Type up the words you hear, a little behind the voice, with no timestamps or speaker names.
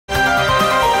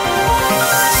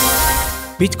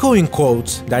Bitcoin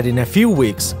quotes that in a few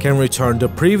weeks can return the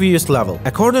previous level.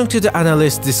 According to the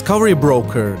analyst discovery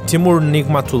broker Timur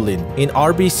Nigmatullin, in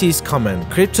RBC's comment,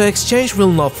 crypto exchange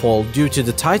will not fall due to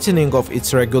the tightening of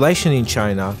its regulation in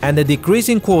China, and the decrease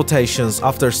in quotations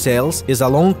after sales is a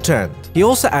long trend. He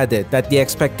also added that the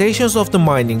expectations of the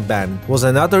mining ban was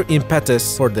another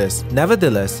impetus for this.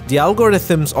 Nevertheless, the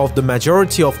algorithms of the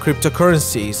majority of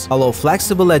cryptocurrencies allow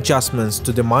flexible adjustments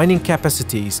to the mining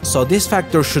capacities, so this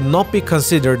factor should not be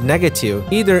considered negative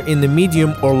either in the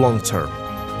medium or long term.